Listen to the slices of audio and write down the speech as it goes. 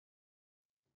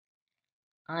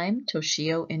I'm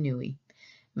Toshio Inui,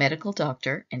 medical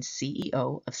doctor and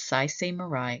CEO of Saisei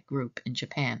Mirai Group in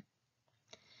Japan.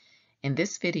 In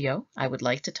this video, I would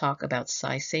like to talk about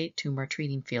Saisei Tumor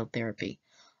Treating Field therapy,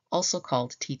 also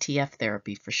called TTF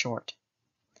therapy for short.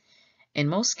 In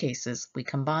most cases, we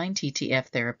combine TTF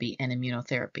therapy and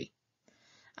immunotherapy.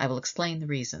 I will explain the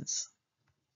reasons.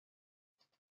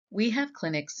 We have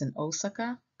clinics in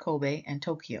Osaka, Kobe, and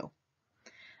Tokyo.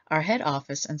 Our head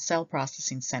office and cell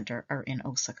processing center are in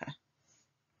Osaka.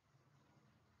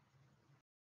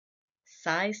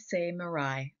 Saisei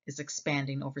Mirai is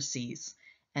expanding overseas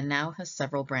and now has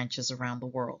several branches around the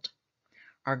world.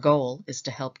 Our goal is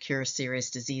to help cure serious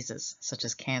diseases such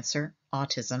as cancer,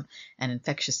 autism, and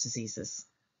infectious diseases.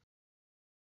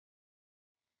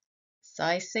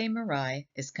 Saisei Mirai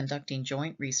is conducting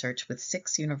joint research with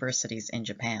 6 universities in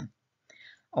Japan.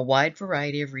 A wide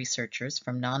variety of researchers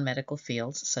from non-medical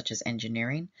fields such as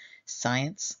engineering,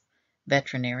 science,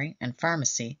 veterinary, and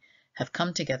pharmacy have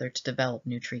come together to develop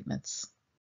new treatments.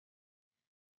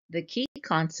 The key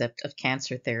concept of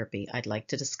cancer therapy I'd like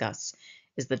to discuss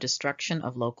is the destruction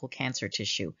of local cancer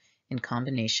tissue in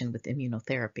combination with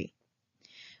immunotherapy.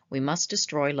 We must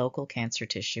destroy local cancer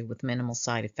tissue with minimal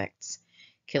side effects,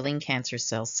 killing cancer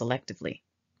cells selectively.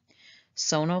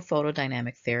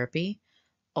 Sonophotodynamic therapy,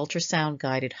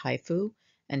 ultrasound-guided HIFU,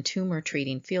 and tumor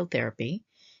treating field therapy,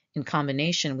 in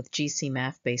combination with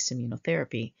GC-MAF-based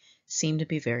immunotherapy, seem to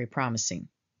be very promising.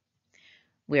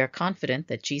 We are confident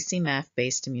that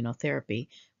GC-MAF-based immunotherapy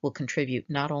will contribute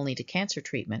not only to cancer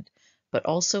treatment, but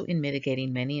also in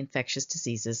mitigating many infectious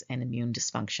diseases and immune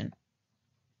dysfunction.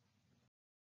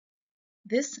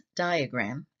 This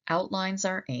diagram outlines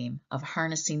our aim of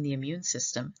harnessing the immune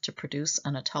system to produce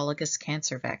an autologous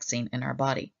cancer vaccine in our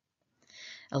body.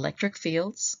 Electric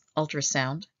fields,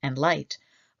 ultrasound, and light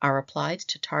are applied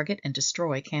to target and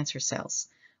destroy cancer cells,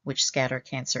 which scatter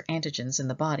cancer antigens in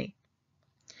the body.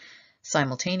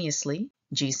 Simultaneously,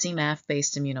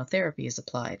 GC-MAF-based immunotherapy is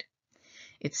applied.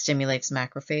 It stimulates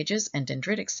macrophages and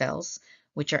dendritic cells,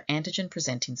 which are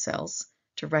antigen-presenting cells,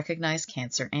 to recognize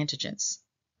cancer antigens.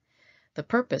 The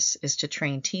purpose is to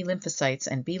train T lymphocytes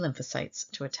and B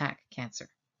lymphocytes to attack cancer.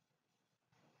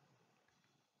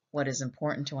 What is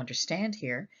important to understand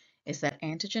here is that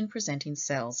antigen-presenting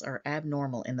cells are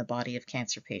abnormal in the body of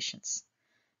cancer patients.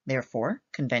 Therefore,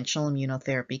 conventional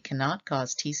immunotherapy cannot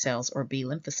cause T cells or B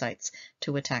lymphocytes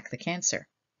to attack the cancer.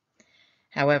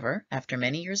 However, after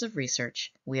many years of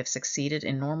research, we have succeeded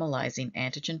in normalizing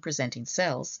antigen-presenting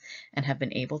cells and have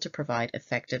been able to provide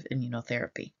effective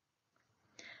immunotherapy.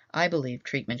 I believe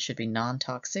treatment should be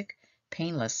non-toxic,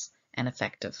 painless, and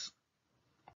effective.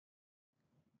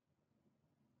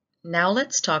 Now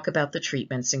let's talk about the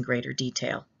treatments in greater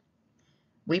detail.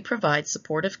 We provide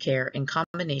supportive care in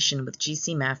combination with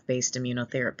GC-MAF-based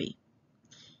immunotherapy.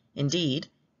 Indeed,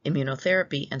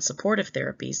 immunotherapy and supportive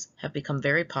therapies have become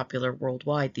very popular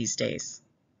worldwide these days.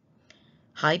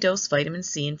 High-dose vitamin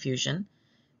C infusion,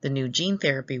 the new gene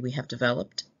therapy we have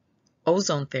developed,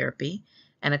 ozone therapy,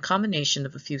 and a combination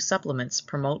of a few supplements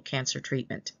promote cancer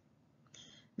treatment.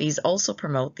 These also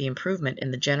promote the improvement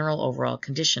in the general overall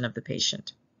condition of the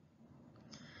patient.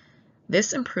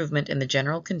 This improvement in the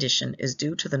general condition is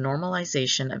due to the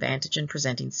normalization of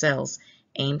antigen-presenting cells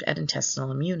aimed at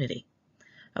intestinal immunity,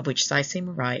 of which Saisei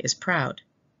Mirai is proud.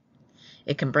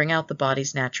 It can bring out the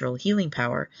body's natural healing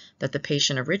power that the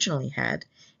patient originally had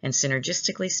and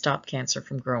synergistically stop cancer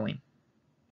from growing.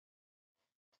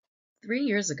 3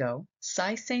 years ago,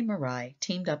 Saisei Mirai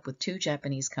teamed up with 2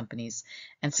 Japanese companies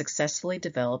and successfully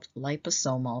developed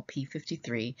liposomal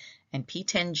P53 and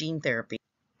P10 gene therapy.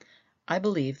 I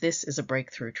believe this is a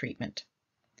breakthrough treatment.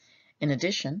 In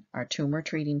addition, our tumor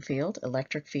treating field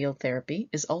electric field therapy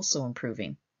is also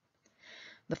improving.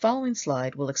 The following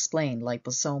slide will explain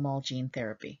liposomal gene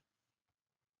therapy.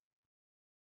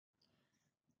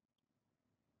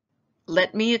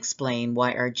 Let me explain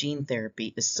why our gene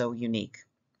therapy is so unique.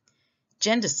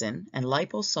 Gendicin and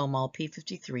liposomal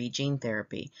P53 gene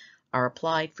therapy are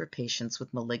applied for patients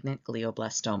with malignant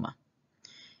glioblastoma.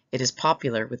 It is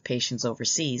popular with patients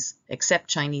overseas, except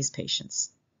Chinese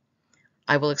patients.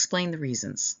 I will explain the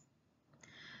reasons.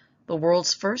 The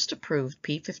world's first approved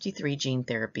P53 gene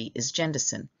therapy is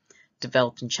Gendicin,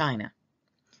 developed in China.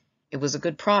 It was a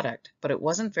good product, but it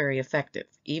wasn't very effective,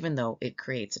 even though it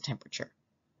creates a temperature.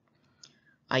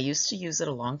 I used to use it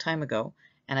a long time ago,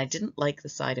 and I didn't like the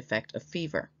side effect of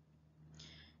fever.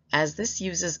 As this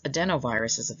uses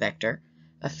adenovirus as a vector,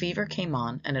 a fever came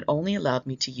on and it only allowed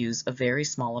me to use a very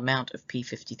small amount of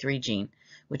P53 gene,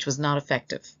 which was not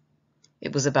effective.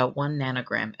 It was about 1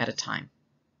 nanogram at a time.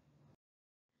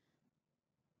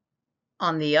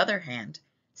 On the other hand,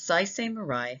 Saisei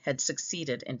Mirai had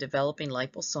succeeded in developing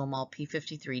liposomal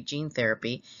p53 gene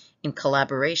therapy in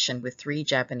collaboration with 3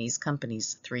 Japanese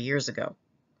companies 3 years ago.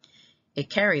 It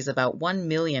carries about 1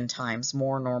 million times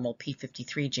more normal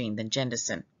p53 gene than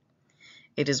Gendicin.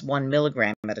 It is 1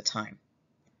 milligram at a time.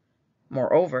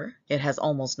 Moreover, it has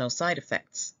almost no side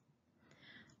effects.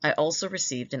 I also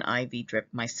received an IV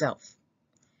drip myself.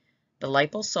 The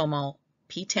liposomal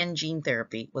P10 gene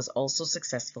therapy was also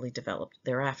successfully developed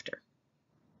thereafter.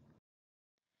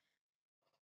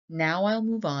 Now I'll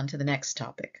move on to the next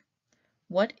topic.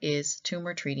 What is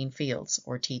tumor treating fields,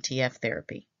 or TTF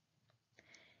therapy?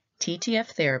 TTF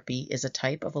therapy is a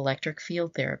type of electric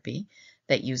field therapy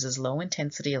that uses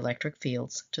low-intensity electric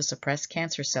fields to suppress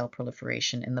cancer cell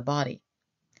proliferation in the body.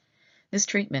 This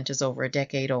treatment is over a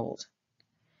decade old.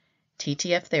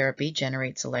 TTF therapy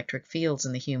generates electric fields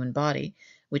in the human body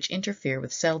which interfere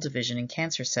with cell division in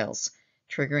cancer cells,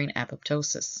 triggering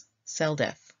apoptosis, cell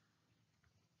death.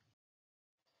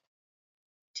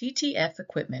 TTF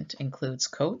equipment includes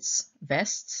coats,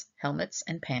 vests, helmets,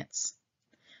 and pants.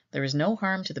 There is no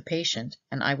harm to the patient,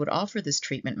 and I would offer this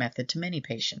treatment method to many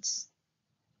patients.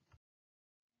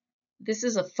 This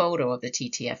is a photo of the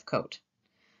TTF coat.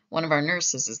 One of our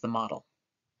nurses is the model.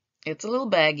 It's a little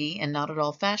baggy and not at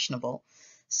all fashionable,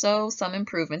 so some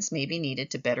improvements may be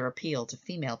needed to better appeal to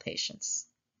female patients.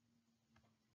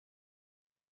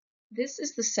 This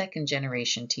is the second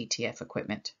generation TTF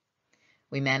equipment.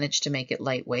 We managed to make it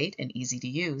lightweight and easy to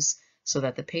use so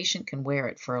that the patient can wear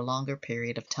it for a longer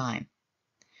period of time.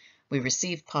 We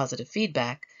received positive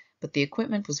feedback, but the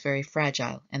equipment was very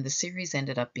fragile and the series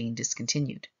ended up being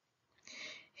discontinued.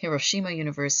 Hiroshima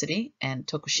University and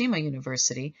Tokushima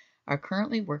University are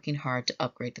currently working hard to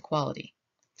upgrade the quality.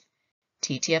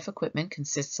 TTF equipment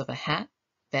consists of a hat,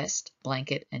 vest,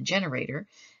 blanket, and generator,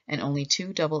 and only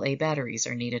 2 AA batteries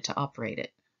are needed to operate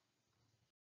it.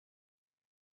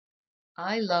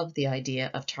 I love the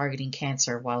idea of targeting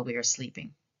cancer while we are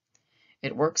sleeping.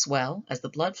 It works well as the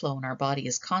blood flow in our body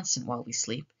is constant while we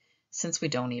sleep, since we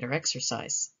don't eat or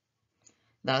exercise.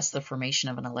 Thus, the formation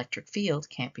of an electric field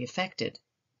can't be affected.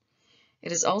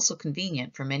 It is also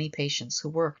convenient for many patients who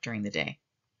work during the day.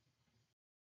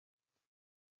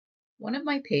 One of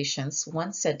my patients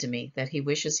once said to me that he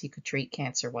wishes he could treat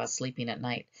cancer while sleeping at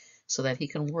night so that he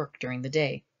can work during the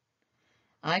day.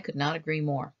 I could not agree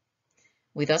more.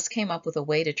 We thus came up with a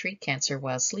way to treat cancer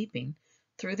while sleeping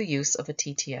through the use of a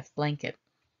TTF blanket.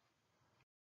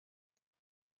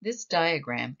 This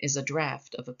diagram is a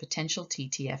draft of a potential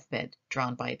TTF bed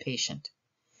drawn by a patient.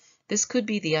 This could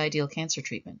be the ideal cancer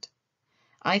treatment.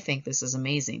 I think this is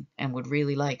amazing and would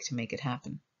really like to make it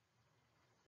happen.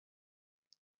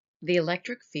 The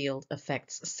electric field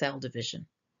affects cell division.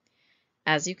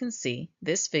 As you can see,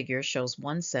 this figure shows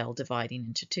one cell dividing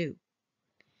into 2.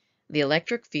 The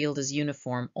electric field is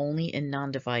uniform only in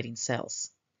non-dividing cells.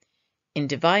 In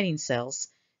dividing cells,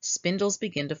 spindles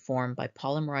begin to form by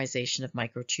polymerization of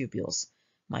microtubules,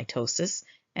 mitosis,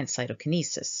 and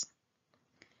cytokinesis.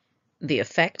 The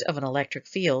effect of an electric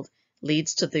field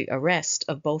leads to the arrest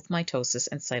of both mitosis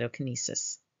and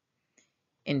cytokinesis.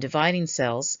 In dividing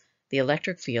cells, the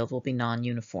electric field will be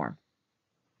non-uniform.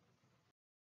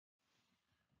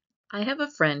 I have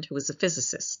a friend who is a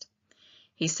physicist.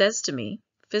 He says to me,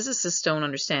 "Physicists don't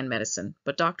understand medicine,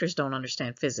 but doctors don't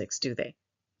understand physics, do they?"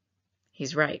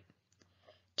 He's right.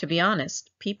 To be honest,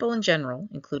 people in general,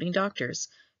 including doctors,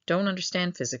 don't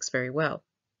understand physics very well.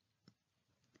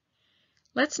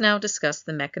 Let's now discuss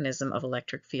the mechanism of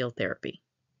electric field therapy.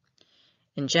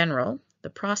 In general, the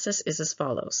process is as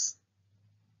follows.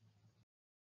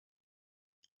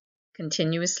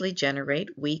 Continuously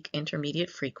generate weak intermediate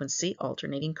frequency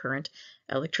alternating current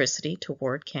electricity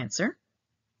toward cancer.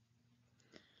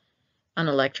 An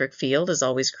electric field is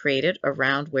always created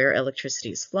around where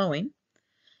electricity is flowing.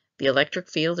 The electric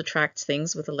field attracts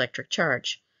things with electric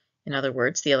charge. In other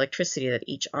words, the electricity that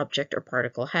each object or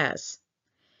particle has.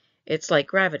 It's like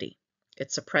gravity.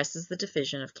 It suppresses the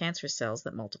division of cancer cells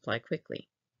that multiply quickly.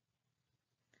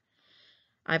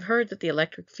 I've heard that the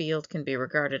electric field can be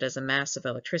regarded as a mass of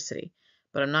electricity,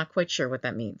 but I'm not quite sure what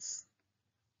that means.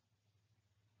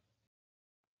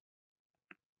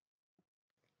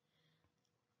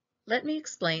 Let me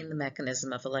explain the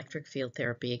mechanism of electric field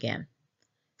therapy again.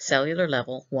 Cellular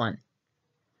level 1.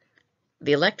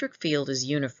 The electric field is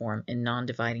uniform in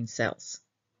non-dividing cells.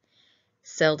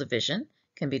 Cell division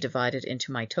can be divided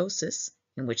into mitosis,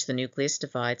 in which the nucleus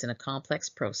divides in a complex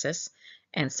process,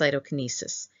 and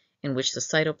cytokinesis, in which the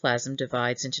cytoplasm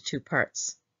divides into 2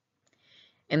 parts.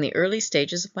 In the early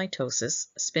stages of mitosis,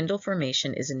 spindle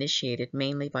formation is initiated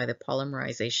mainly by the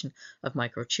polymerization of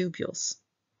microtubules.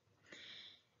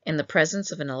 In the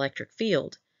presence of an electric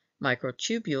field,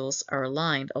 microtubules are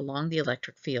aligned along the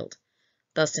electric field,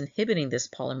 thus inhibiting this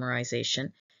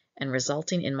polymerization and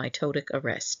resulting in mitotic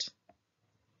arrest.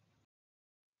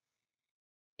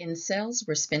 In cells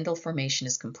where spindle formation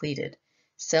is completed,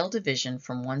 cell division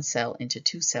from one cell into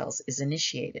two cells is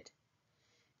initiated.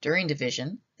 During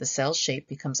division, the cell shape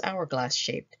becomes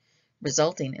hourglass-shaped,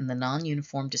 resulting in the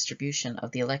non-uniform distribution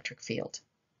of the electric field.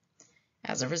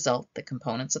 As a result, the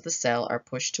components of the cell are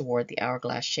pushed toward the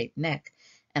hourglass-shaped neck,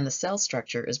 and the cell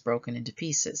structure is broken into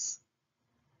pieces.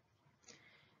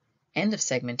 End of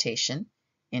segmentation,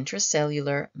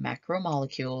 intracellular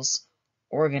macromolecules,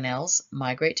 organelles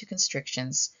migrate to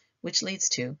constrictions, which leads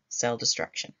to cell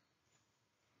destruction.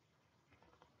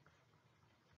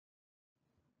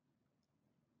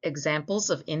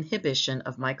 Examples of inhibition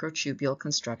of microtubule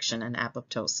construction and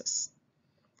apoptosis.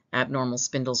 Abnormal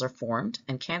spindles are formed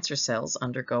and cancer cells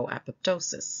undergo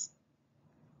apoptosis.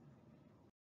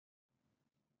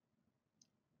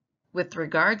 With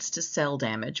regards to cell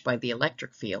damage by the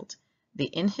electric field, the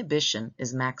inhibition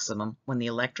is maximum when the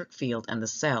electric field and the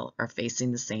cell are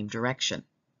facing the same direction.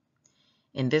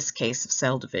 In this case of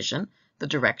cell division, the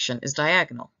direction is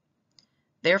diagonal.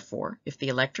 Therefore, if the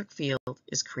electric field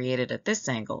is created at this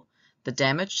angle, the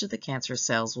damage to the cancer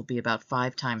cells will be about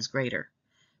 5 times greater,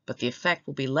 but the effect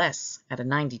will be less at a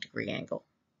 90-degree angle.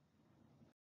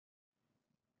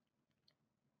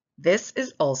 This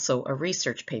is also a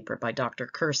research paper by Dr.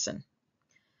 Curson.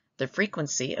 The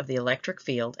frequency of the electric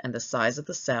field and the size of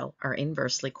the cell are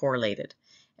inversely correlated,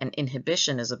 and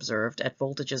inhibition is observed at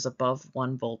voltages above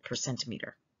 1 volt per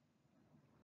centimeter.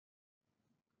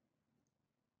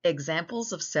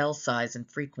 Examples of cell size and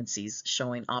frequencies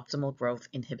showing optimal growth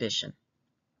inhibition.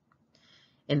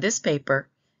 In this paper,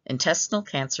 intestinal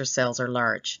cancer cells are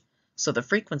large, so the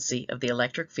frequency of the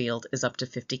electric field is up to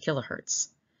 50 kHz.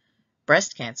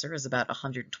 Breast cancer is about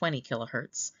 120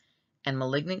 kHz, and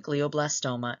malignant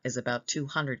glioblastoma is about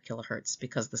 200 kHz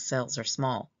because the cells are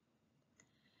small.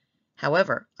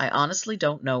 However, I honestly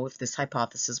don't know if this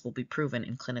hypothesis will be proven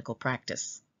in clinical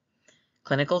practice.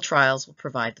 Clinical trials will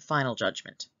provide the final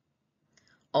judgment.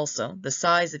 Also, the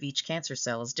size of each cancer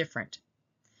cell is different.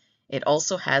 It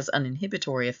also has an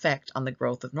inhibitory effect on the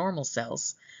growth of normal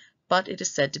cells, but it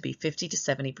is said to be 50 to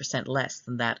 70% less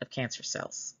than that of cancer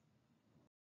cells.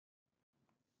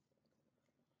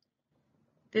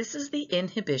 This is the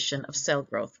inhibition of cell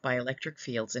growth by electric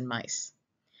fields in mice.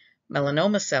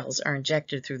 Melanoma cells are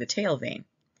injected through the tail vein.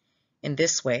 In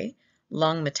this way,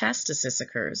 lung metastasis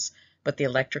occurs, but the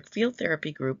electric field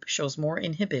therapy group shows more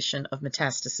inhibition of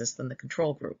metastasis than the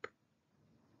control group.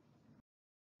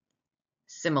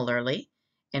 Similarly,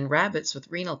 in rabbits with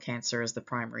renal cancer as the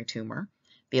primary tumor,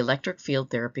 the electric field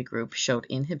therapy group showed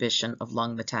inhibition of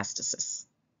lung metastasis.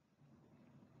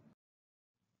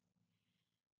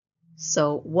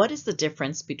 So, what is the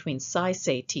difference between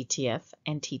Saisei TTF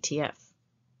and TTF?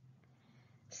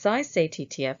 Saisei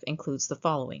TTF includes the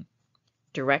following: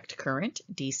 direct current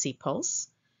DC pulse.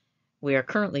 We are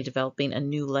currently developing a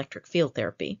new electric field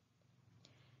therapy.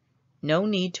 No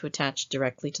need to attach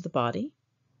directly to the body.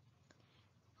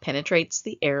 Penetrates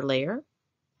the air layer.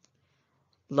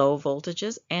 Low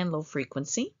voltages and low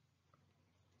frequency.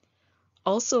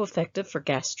 Also effective for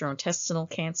gastrointestinal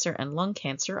cancer and lung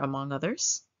cancer, among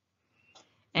others.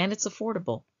 And it's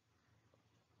affordable.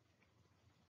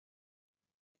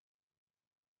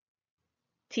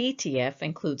 TTF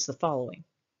includes the following: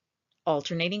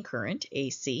 alternating current,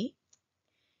 AC,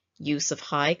 use of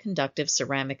high conductive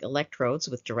ceramic electrodes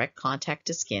with direct contact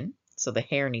to skin, so the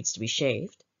hair needs to be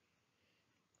shaved.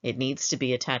 It needs to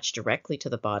be attached directly to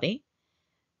the body.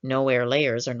 No air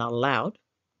layers are not allowed.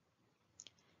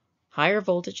 Higher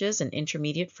voltages and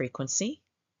intermediate frequency.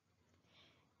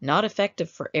 Not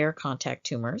effective for air contact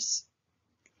tumors.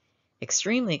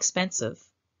 Extremely expensive.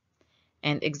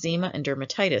 And eczema and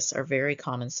dermatitis are very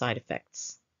common side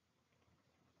effects.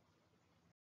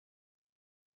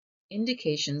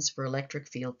 Indications for electric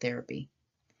field therapy.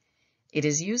 It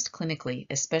is used clinically,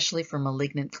 especially for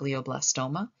malignant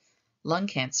glioblastoma, lung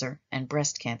cancer, and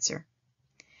breast cancer.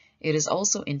 It is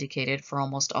also indicated for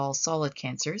almost all solid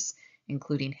cancers,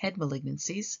 including head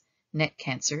malignancies, neck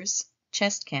cancers,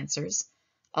 chest cancers,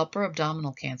 upper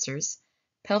abdominal cancers,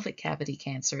 pelvic cavity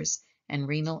cancers, and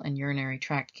renal and urinary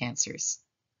tract cancers.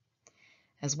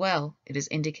 As well, it is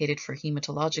indicated for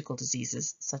hematological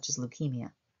diseases such as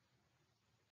leukemia.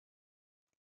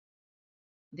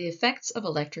 The effects of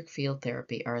electric field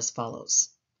therapy are as follows: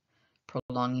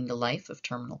 prolonging the life of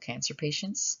terminal cancer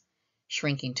patients,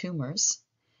 shrinking tumors,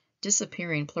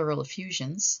 disappearing pleural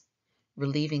effusions,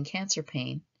 relieving cancer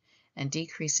pain, and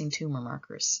decreasing tumor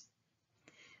markers.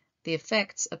 The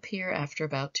effects appear after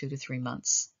about 2 to 3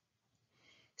 months.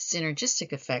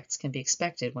 Synergistic effects can be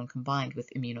expected when combined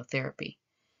with immunotherapy.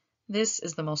 This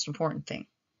is the most important thing.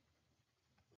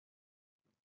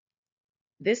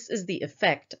 This is the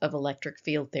effect of electric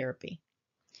field therapy.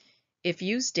 If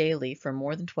used daily for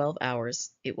more than 12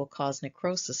 hours, it will cause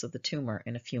necrosis of the tumor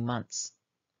in a few months.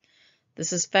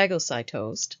 This is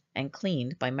phagocytosed and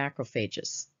cleaned by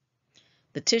macrophages.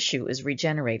 The tissue is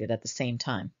regenerated at the same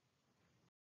time.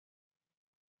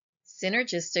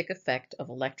 Synergistic effect of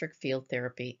electric field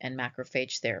therapy and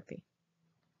macrophage therapy.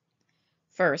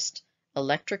 First,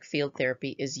 electric field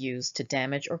therapy is used to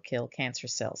damage or kill cancer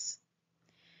cells.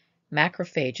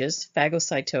 Macrophages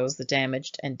phagocytose the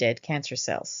damaged and dead cancer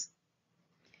cells.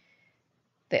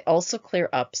 They also clear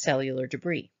up cellular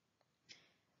debris.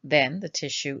 Then the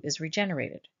tissue is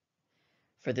regenerated.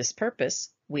 For this purpose,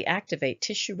 we activate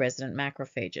tissue-resident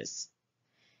macrophages.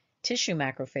 Tissue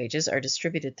macrophages are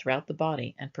distributed throughout the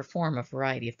body and perform a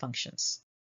variety of functions.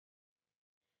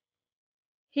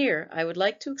 Here, I would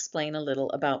like to explain a little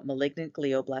about malignant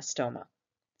glioblastoma.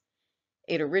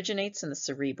 It originates in the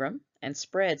cerebrum and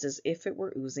spreads as if it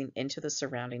were oozing into the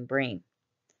surrounding brain.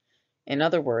 In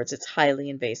other words, it's highly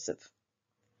invasive.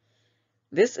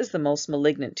 This is the most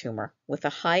malignant tumor, with a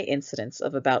high incidence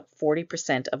of about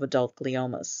 40% of adult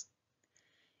gliomas.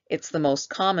 It's the most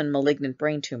common malignant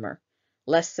brain tumor,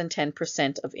 less than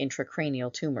 10% of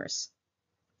intracranial tumors.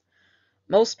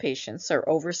 Most patients are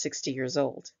over 60 years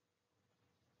old.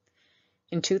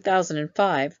 In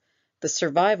 2005, the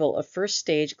survival of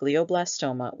first-stage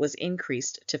glioblastoma was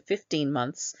increased to 15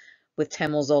 months with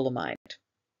temozolomide.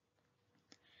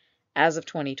 As of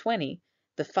 2020,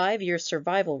 the 5-year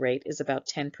survival rate is about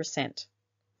 10%.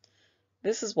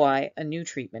 This is why a new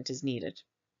treatment is needed.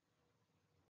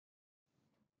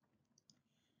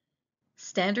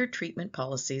 Standard treatment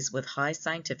policies with high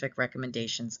scientific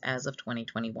recommendations as of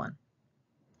 2021.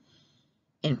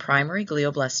 In primary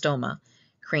glioblastoma,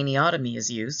 craniotomy is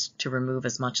used to remove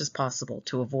as much as possible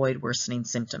to avoid worsening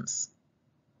symptoms.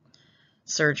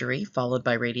 Surgery followed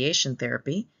by radiation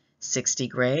therapy, 60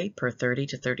 gray per 30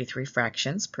 to 33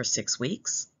 fractions per 6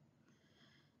 weeks.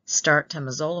 Start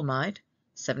temozolomide,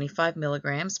 75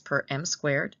 milligrams per m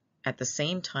squared at the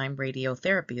same time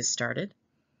radiotherapy is started.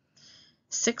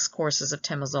 6 courses of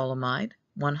temozolomide,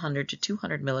 100 to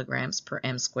 200 milligrams per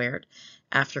m squared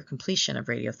after completion of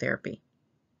radiotherapy.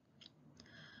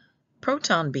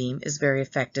 Proton beam is very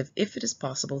effective if it is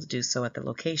possible to do so at the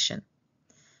location.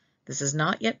 This is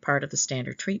not yet part of the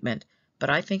standard treatment, but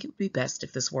I think it would be best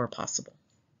if this were possible.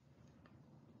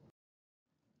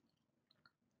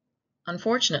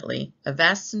 Unfortunately,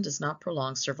 Avastin does not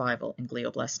prolong survival in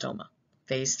glioblastoma,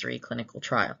 phase 3 clinical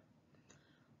trial.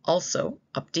 Also,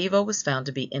 Opdivo was found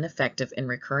to be ineffective in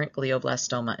recurrent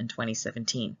glioblastoma in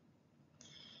 2017.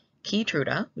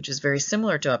 Keytruda, which is very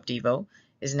similar to Opdivo,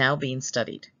 is now being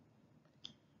studied.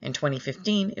 In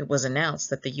 2015, it was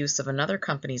announced that the use of another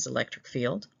company's electric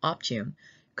field, Optune,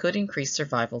 could increase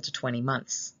survival to 20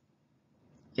 months.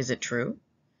 Is it true?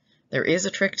 There is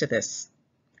a trick to this.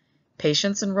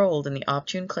 Patients enrolled in the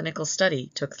Optune clinical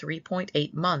study took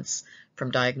 3.8 months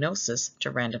from diagnosis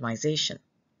to randomization.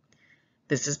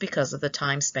 This is because of the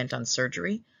time spent on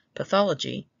surgery,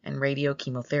 pathology, and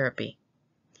radiochemotherapy.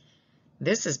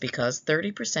 This is because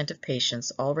 30% of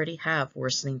patients already have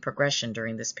worsening progression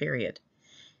during this period,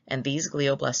 and these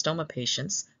glioblastoma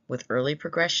patients with early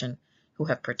progression who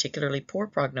have particularly poor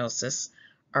prognosis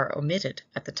are omitted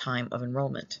at the time of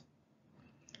enrollment.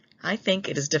 I think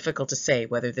it is difficult to say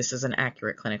whether this is an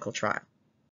accurate clinical trial.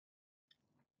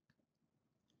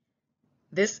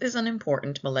 This is an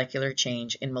important molecular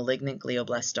change in malignant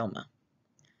glioblastoma.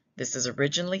 This is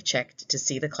originally checked to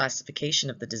see the classification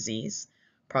of the disease,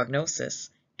 prognosis,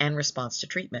 and response to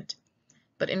treatment,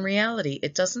 but in reality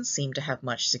it doesn't seem to have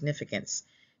much significance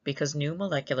because new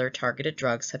molecular targeted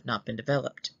drugs have not been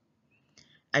developed.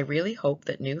 I really hope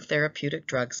that new therapeutic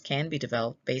drugs can be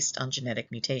developed based on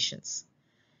genetic mutations.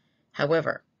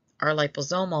 However, our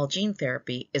liposomal gene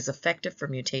therapy is effective for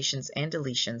mutations and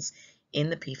deletions in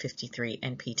the p53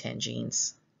 and p10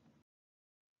 genes.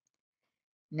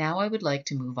 Now I would like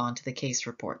to move on to the case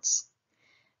reports.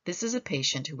 This is a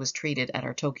patient who was treated at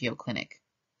our Tokyo clinic.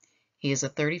 He is a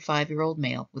 35-year-old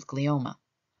male with glioma.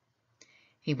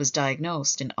 He was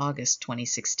diagnosed in August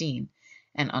 2016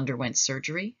 and underwent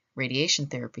surgery, radiation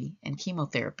therapy, and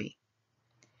chemotherapy.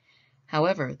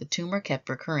 However, the tumor kept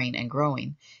recurring and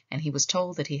growing, and he was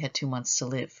told that he had 2 months to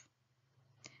live.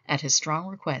 At his strong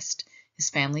request, his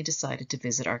family decided to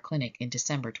visit our clinic in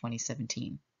December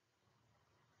 2017.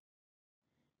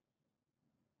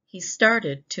 He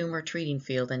started Tumor Treating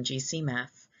Field and GC-MAF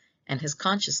and his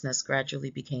consciousness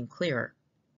gradually became clearer.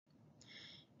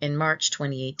 In March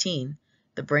 2018,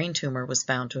 the brain tumor was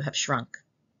found to have shrunk.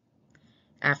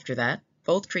 After that,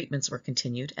 both treatments were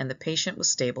continued and the patient was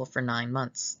stable for 9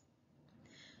 months.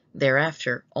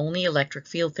 Thereafter, only electric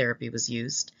field therapy was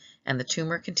used, and the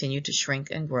tumor continued to shrink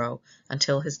and grow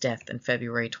until his death in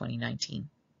February 2019.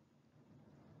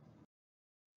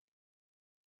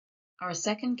 Our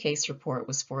second case report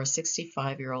was for a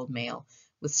 65-year-old male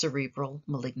with cerebral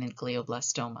malignant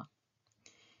glioblastoma.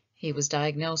 He was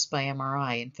diagnosed by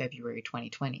MRI in February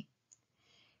 2020.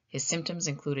 His symptoms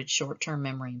included short-term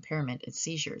memory impairment and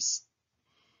seizures.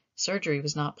 Surgery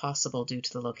was not possible due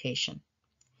to the location.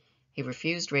 He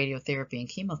refused radiotherapy and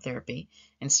chemotherapy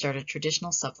and started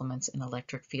traditional supplements and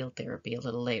electric field therapy a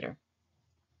little later.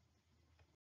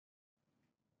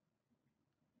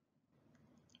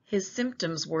 His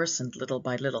symptoms worsened little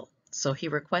by little, so he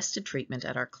requested treatment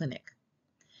at our clinic.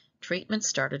 Treatment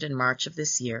started in March of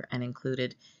this year and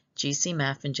included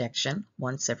GC-MAF injection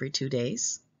once every 2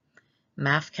 days,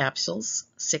 MAF capsules,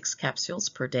 6 capsules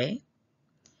per day,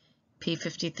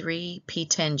 P53,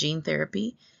 P10 gene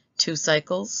therapy, 2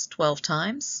 cycles, 12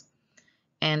 times,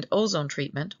 and ozone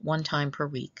treatment 1 time per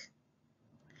week.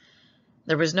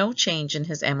 There was no change in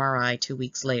his MRI 2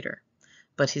 weeks later,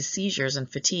 but his seizures and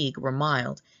fatigue were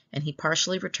mild and he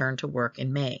partially returned to work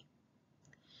in May.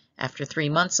 After 3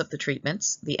 months of the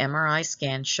treatments, the MRI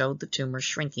scan showed the tumor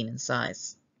shrinking in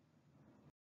size.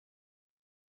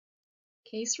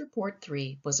 Case report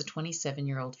 3 was a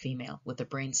 27-year-old female with a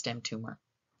brainstem tumor.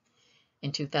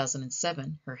 In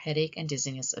 2007, her headache and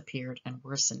dizziness appeared and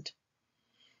worsened.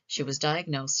 She was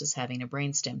diagnosed as having a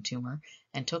brainstem tumor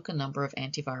and took a number of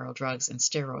antiviral drugs and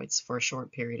steroids for a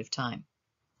short period of time.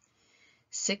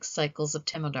 6 cycles of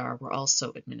Temodar were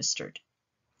also administered.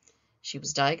 She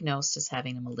was diagnosed as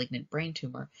having a malignant brain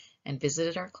tumor and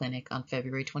visited our clinic on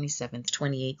February 27,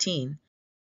 2018.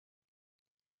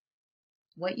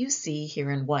 What you see here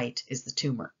in white is the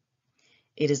tumor.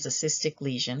 It is a cystic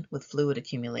lesion with fluid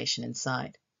accumulation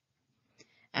inside.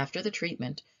 After the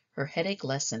treatment, her headache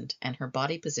lessened and her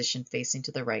body position facing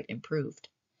to the right improved.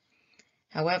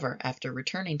 However, after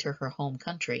returning to her home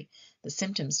country, the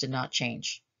symptoms did not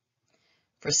change.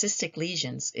 For cystic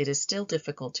lesions, it is still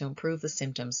difficult to improve the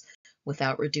symptoms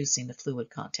without reducing the fluid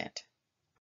content.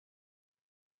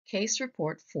 Case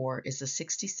report 4 is a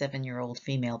 67-year-old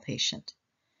female patient.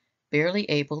 Barely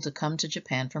able to come to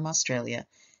Japan from Australia,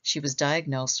 she was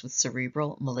diagnosed with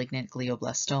cerebral malignant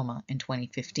glioblastoma in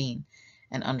 2015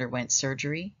 and underwent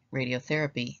surgery,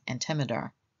 radiotherapy, and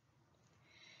Temodar.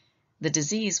 The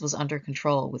disease was under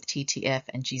control with TTF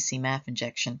and GC-MAF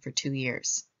injection for 2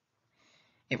 years.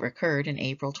 It recurred in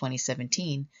April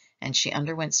 2017, and she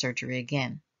underwent surgery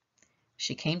again.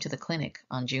 She came to the clinic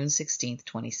on June 16,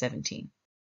 2017.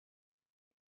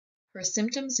 Her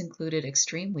symptoms included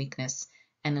extreme weakness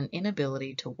and an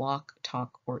inability to walk,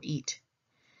 talk, or eat.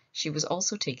 She was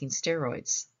also taking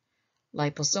steroids.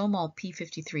 Liposomal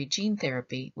P53 gene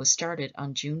therapy was started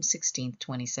on June 16,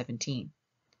 2017.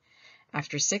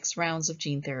 After 6 rounds of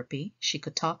gene therapy, she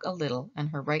could talk a little and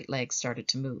her right leg started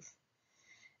to move.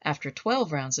 After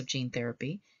 12 rounds of gene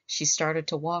therapy, she started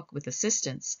to walk with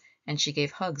assistance and she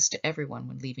gave hugs to everyone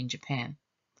when leaving Japan.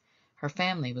 Her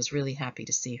family was really happy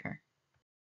to see her.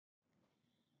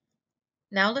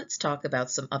 Now let's talk about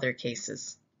some other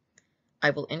cases.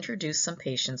 I will introduce some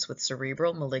patients with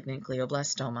cerebral malignant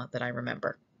glioblastoma that I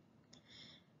remember.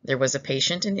 There was a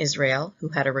patient in Israel who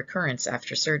had a recurrence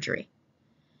after surgery.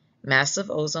 Massive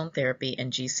ozone therapy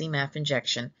and GC-MAF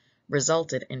injection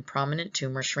resulted in prominent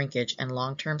tumor shrinkage and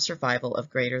long-term survival of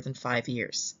greater than 5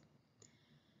 years.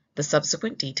 The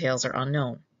subsequent details are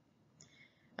unknown.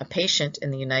 A patient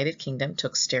in the United Kingdom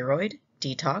took steroid,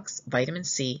 detox, vitamin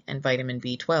C, and vitamin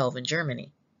B12 in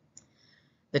Germany.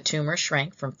 The tumor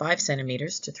shrank from 5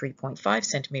 centimeters to 3.5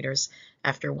 centimeters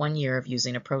after 1 year of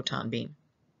using a proton beam.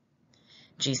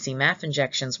 GC-MAF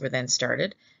injections were then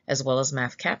started, as well as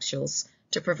MAF capsules,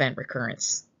 to prevent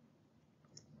recurrence.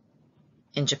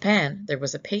 In Japan, there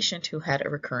was a patient who had a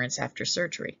recurrence after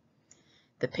surgery.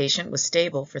 The patient was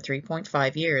stable for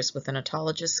 3.5 years with an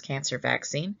autologous cancer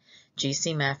vaccine,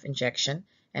 GC-MAF injection,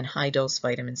 and high-dose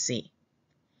vitamin C.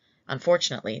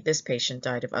 Unfortunately, this patient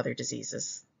died of other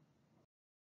diseases.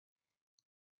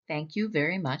 Thank you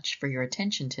very much for your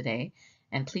attention today,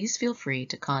 and please feel free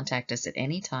to contact us at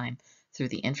any time through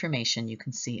the information you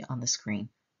can see on the screen.